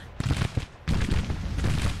there?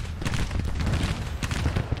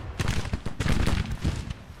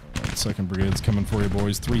 Alright, 2nd Brigade's coming for you,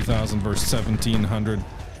 boys. 3,000 versus 1,700.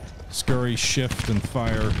 Scurry, shift, and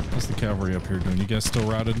fire. What's the cavalry up here doing? You guys still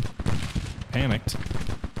routed? Panicked.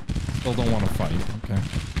 Still don't want to fight. Okay.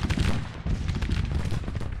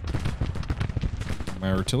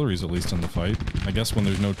 My artillery's at least in the fight. I guess when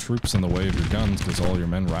there's no troops in the way of your guns because all your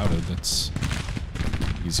men routed, it's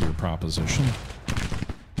an easier proposition.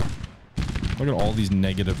 Look at all these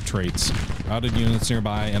negative traits. Routed units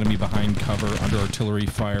nearby, enemy behind cover, under artillery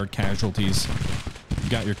fire, casualties. You've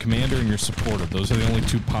got your commander and your supportive. Those are the only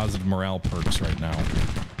 2 positive morale perks right now.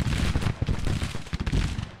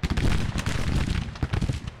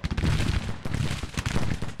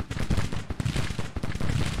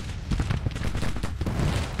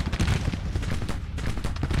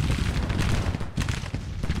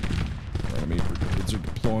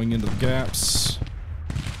 Into the gaps.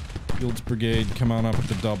 Fields Brigade, come on up at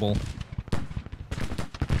the double.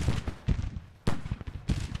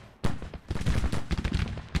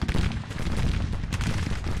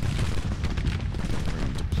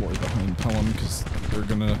 Deploy behind Pelham because they're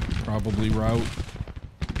gonna probably rout.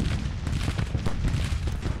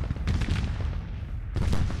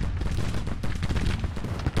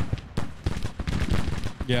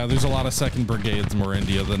 Yeah, there's a lot of 2nd Brigades,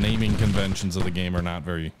 Morindia. The naming conventions of the game are not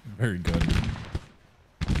very good.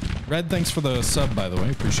 Red, thanks for the sub, by the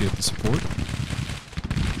way. Appreciate the support.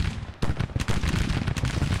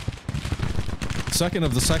 2nd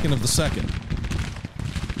of the 2nd of the 2nd.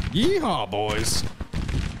 Yeehaw, boys!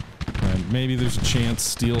 Alright, maybe there's a chance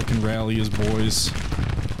Steele can rally his boys.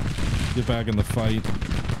 Get back in the fight.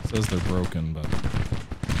 Says they're broken, but...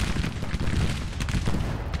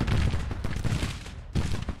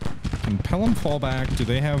 Can Pelham fall back? Do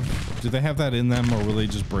they have that in them, or will they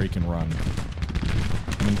just break and run?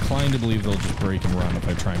 I'm inclined to believe they'll just break and run if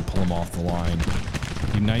I try and pull them off the line.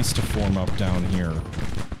 It'd be nice to form up down here.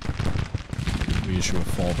 We issue a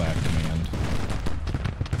fallback command.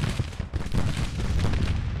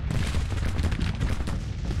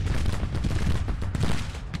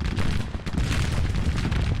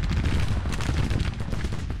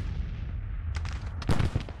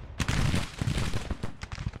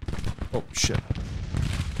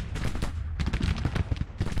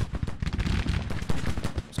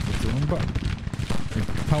 butt.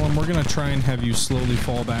 Pelham, we're going to try and have you slowly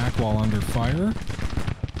fall back while under fire.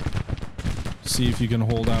 See if you can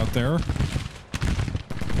hold out there.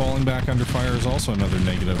 Falling back under fire is also another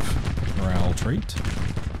negative morale trait.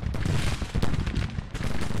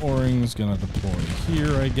 Oring's going to deploy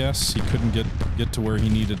here, I guess. He couldn't get to where he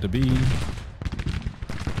needed to be.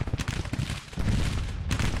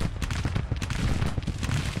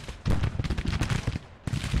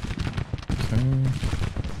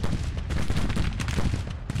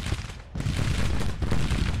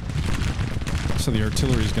 So the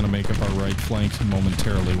artillery is going to make up our right flank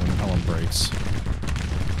momentarily when Pelham breaks.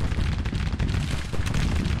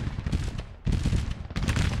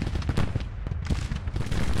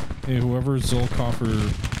 Hey, whoever Zolkoff or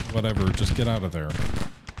whatever, just get out of there.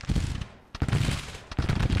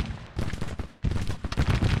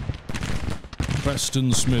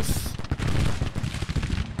 Preston Smith.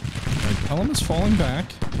 Right, Pelham is falling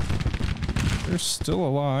back. They're still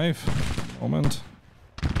alive. Moment.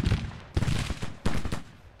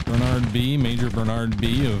 Bernard B, Major Bernard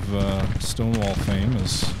B of Stonewall fame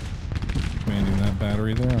is commanding that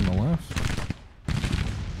battery there on the left.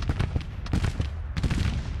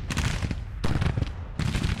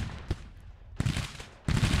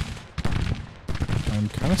 I'm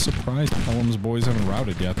kind of surprised Pelham's boys haven't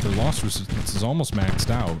routed yet. Their loss resistance is almost maxed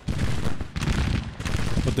out.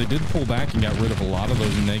 But they did pull back and got rid of a lot of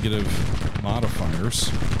those negative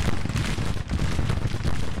modifiers.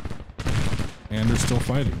 And they're still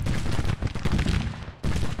fighting.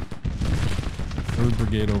 3rd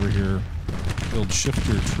Brigade over here. Build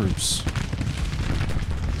shifter troops.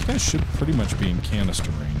 These guys should pretty much be in canister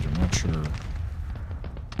range. I'm not sure.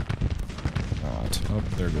 Not. Oh,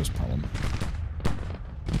 there goes Pelham.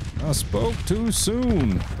 I spoke too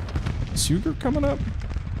soon. Is Huger coming up?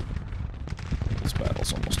 This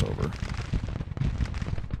battle's almost over.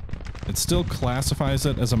 It still classifies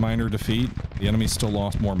it as a minor defeat. The enemy still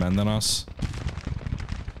lost more men than us.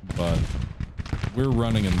 But we're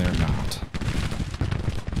running and they're not.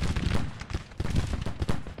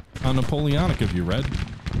 How Napoleonic have you read?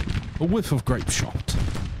 A whiff of grape shot.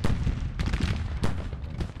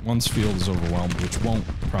 One's field is overwhelmed, which won't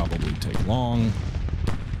probably take long.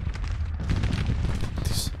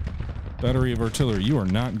 This battery of artillery, you are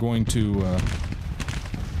not going to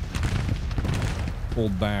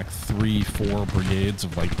hold back 3-4 brigades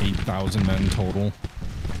of like 8,000 men total.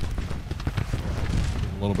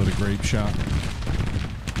 A little bit of grape shot.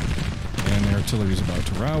 And the artillery is about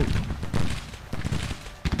to rout.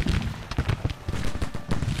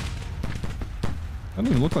 Doesn't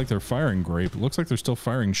even look like they're firing grape. It looks like they're still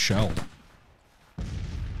firing shell.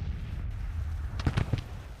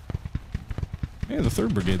 Hey, the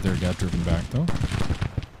 3rd Brigade there got driven back, though.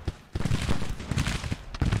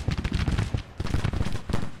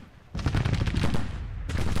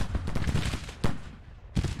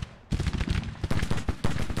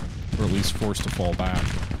 Or at least forced to fall back.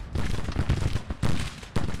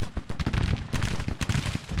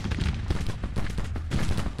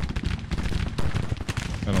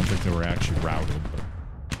 I don't think they were actually routed, but...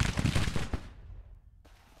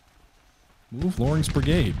 Move Loring's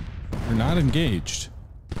Brigade. You're not engaged.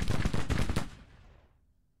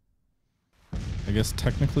 I guess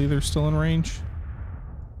technically they're still in range.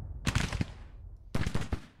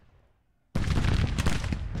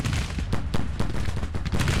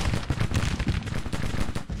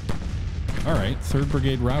 Alright, 3rd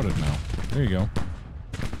Brigade routed now. There you go.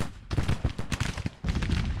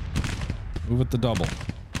 Move it the double.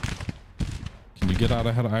 Can you get out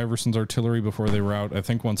ahead of Iverson's artillery before they rout? I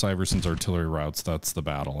think once Iverson's artillery routs, that's the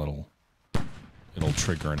battle. It'll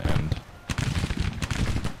trigger an end.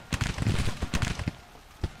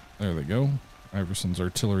 There they go. Iverson's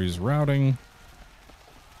artillery is routing.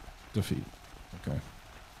 Defeat. Okay.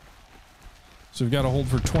 So we've got to hold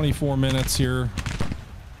for 24 minutes here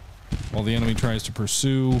while the enemy tries to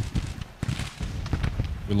pursue.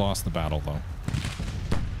 We lost the battle, though.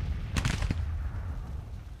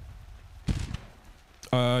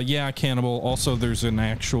 Yeah, Cannibal. Also, there's an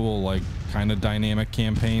actual, like, kind of dynamic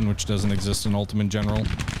campaign, which doesn't exist in Ultimate General.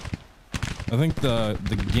 I think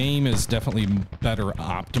the game is definitely better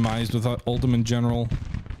optimized with Ultimate General.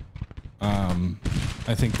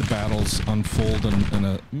 I think the battles unfold in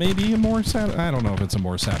a maybe a more I don't know if it's a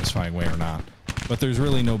more satisfying way or not. But there's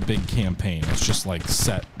really no big campaign. It's just like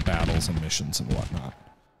set battles and missions and whatnot.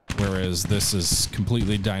 Whereas this is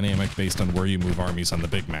completely dynamic based on where you move armies on the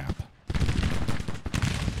big map.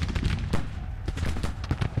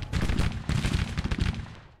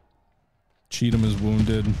 Cheatham is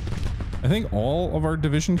wounded. I think all of our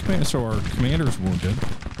division commanders, so our commander's wounded.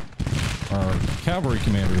 Our cavalry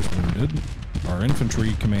commander is wounded. Our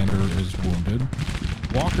infantry commander is wounded.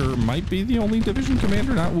 Walker might be the only division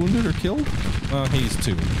commander not wounded or killed. Hayes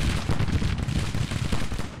too.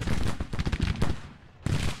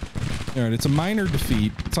 All right, it's a minor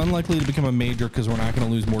defeat. It's unlikely to become a major because we're not going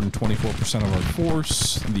to lose more than 24% of our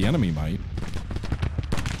force. The enemy might.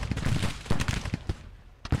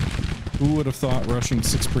 Who would have thought rushing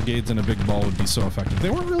 6 brigades in a big ball would be so effective? They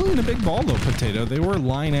weren't really in a big ball though, Potato. They were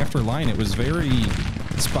line after line. It was very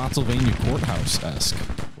Spotsylvania Courthouse-esque,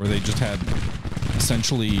 where they just had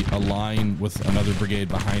essentially a line with another brigade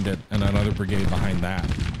behind it and another brigade behind that.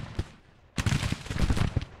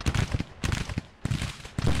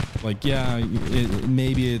 Like, yeah,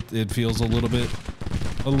 maybe it feels a little bit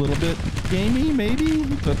gamey, maybe,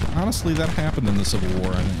 but honestly, that happened in the Civil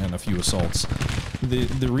War and a few assaults.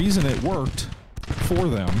 The reason it worked for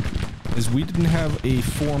them is we didn't have a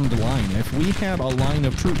formed line. If we had a line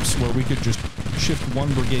of troops where we could just shift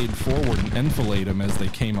one brigade forward and enfilade them as they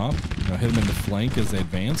came up, you know, hit them in the flank as they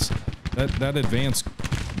advance, that advance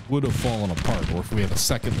would have fallen apart. Or if we had a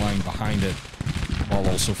second line behind it while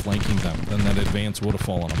also flanking them, then that advance would have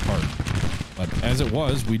fallen apart. But as it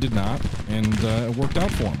was, we did not, and it worked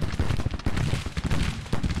out for them.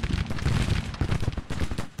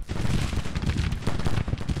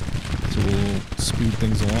 So we'll speed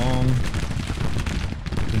things along.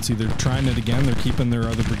 You can see they're trying it again. They're keeping their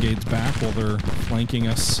other brigades back while they're flanking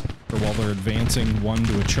us, or while they're advancing one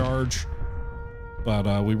to a charge.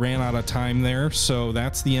 But we ran out of time there, so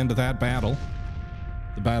that's the end of that battle.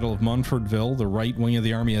 The Battle of Munfordville, the right wing of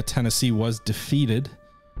the Army of Tennessee was defeated.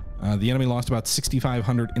 The enemy lost about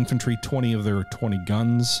 6,500 infantry, 20 of their 20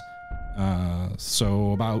 guns.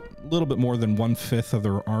 So about a little bit more than 1/5 of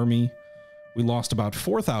their army. We lost about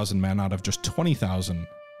 4,000 men out of just 20,000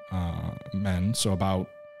 men. So about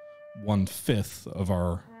 1/5 of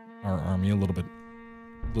our army, a little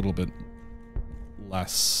bit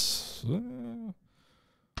less.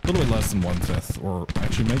 A little bit less than 1/5, or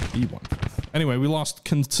actually might be 1/5. Anyway, we lost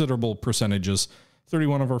considerable percentages.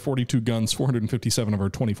 31 of our 42 guns, 457 of our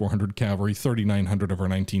 2,400 cavalry, 3,900 of our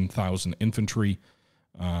 19,000 infantry.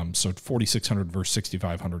 So 4,600 versus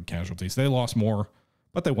 6,500 casualties. They lost more,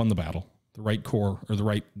 but they won the battle. The right corps, or the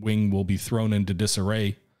right wing, will be thrown into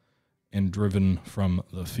disarray and driven from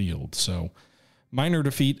the field. So minor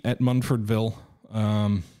defeat at Munfordville.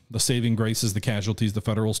 The saving grace is the casualties the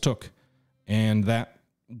Federals took. And that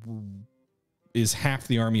is half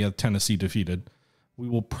the Army of Tennessee defeated. We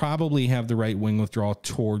will probably have the right wing withdraw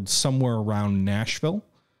towards somewhere around Nashville,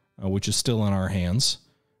 which is still in our hands,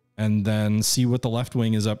 and then see what the left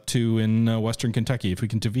wing is up to in Western Kentucky. If we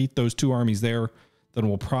can defeat those two armies there, then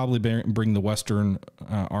we'll probably bring the Western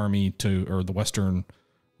Army to, or the Western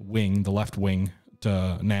wing, the left wing,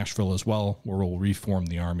 to Nashville as well, where we'll reform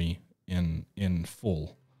the army in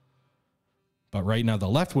full. But right now, the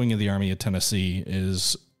left wing of the Army of Tennessee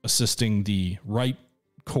is assisting the right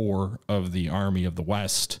corps of the Army of the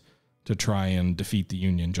West to try and defeat the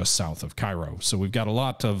Union just south of Cairo. So we've got a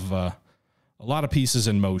lot of pieces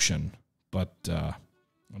in motion, but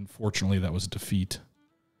unfortunately, that was a defeat.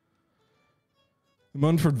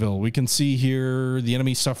 Munfordville, we can see here the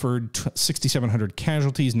enemy suffered 6,700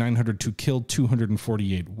 casualties, 902 killed,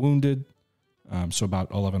 248 wounded. So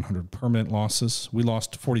about 1,100 permanent losses. We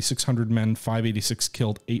lost 4,600 men, 586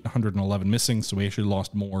 killed, 811 missing. So we actually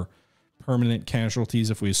lost more permanent casualties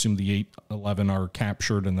if we assume the 811 are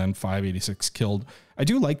captured and then 586 killed. I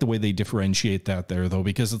do like the way they differentiate that there, though,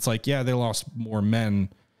 because it's like, yeah, they lost more men,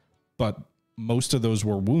 but most of those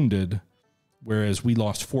were wounded, whereas we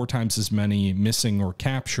lost 4 times as many missing or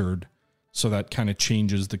captured. So that kind of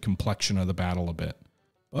changes the complexion of the battle a bit.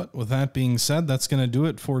 But with that being said, that's going to do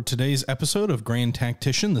it for today's episode of Grand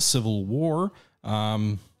Tactician, the Civil War.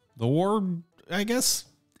 The war, I guess,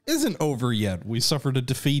 isn't over yet. We suffered a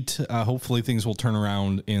defeat. Hopefully things will turn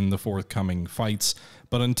around in the forthcoming fights.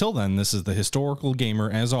 But until then, this is the Historical Gamer,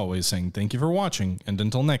 as always, saying thank you for watching, and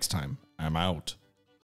until next time, I'm out.